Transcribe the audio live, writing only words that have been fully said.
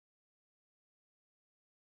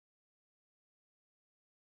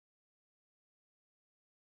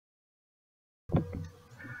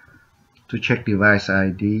To check device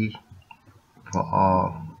ID for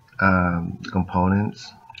all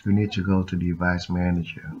components, you need to go to Device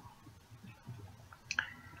Manager.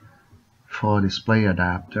 For display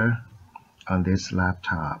adapter on this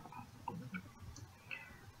laptop,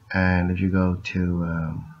 and if you go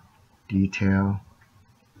to Detail,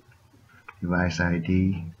 Device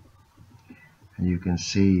ID, and you can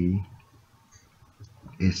see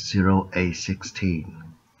it's 0816.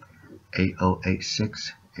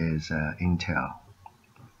 8086 is Intel.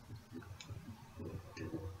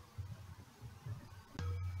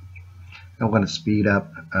 I'm going to speed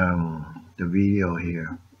up the video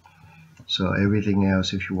here. So everything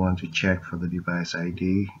else, if you want to check for the device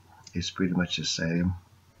ID, is pretty much the same.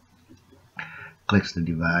 Click the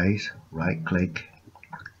device, right click,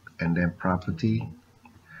 and then property,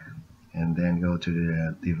 and then go to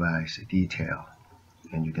the device detail,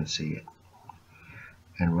 and you can see it.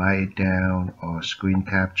 And write it down or screen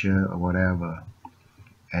capture or whatever,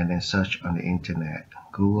 and then search on the internet.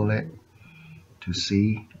 Google it to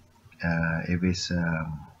see if it's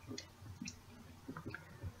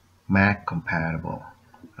Mac compatible.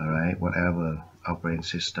 Alright, whatever operating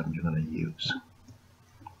system you're going to use.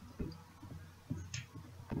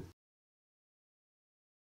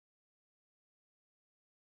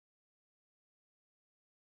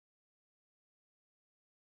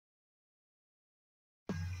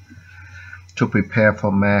 To prepare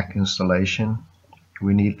for Mac installation,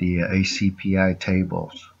 we need the ACPI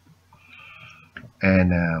tables.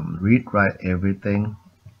 And RWEverything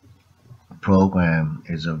program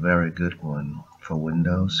is a very good one for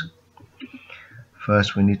Windows.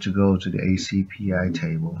 First, we need to go to the ACPI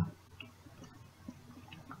table.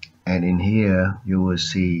 And in here, you will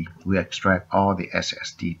see we extract all the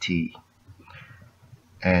SSDT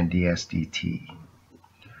and DSDT.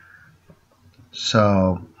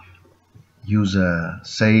 So use a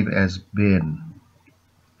save as bin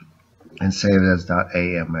and save as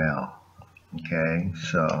 .aml. Okay,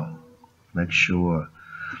 so make sure.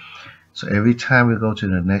 So every time we go to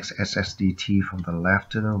the next SSDT from the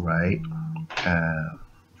left to the right,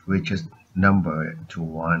 we just number it to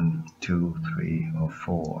 1, 2, 3, or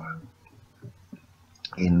 4.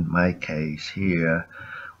 In my case here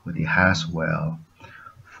with the Haswell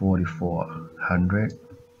 4400,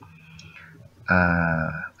 I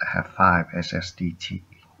have 5 SSDT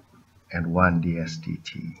and 1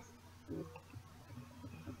 DSDT.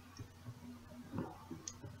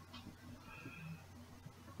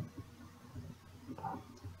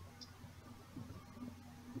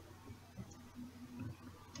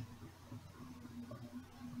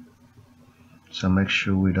 So make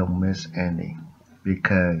sure we don't miss any,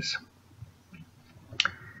 because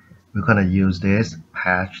we're going to use this,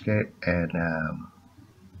 patch it,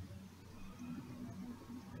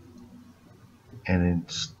 and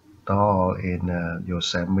install in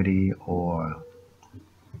Yosemite or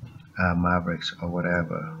Mavericks or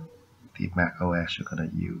whatever the Mac OS you're going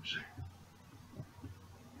to use.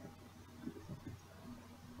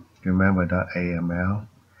 Remember .aml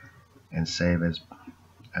and save as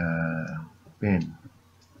bin,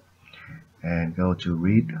 and go to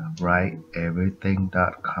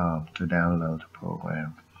RWEverything.com to download the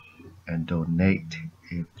program and donate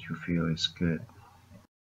if you feel it's good.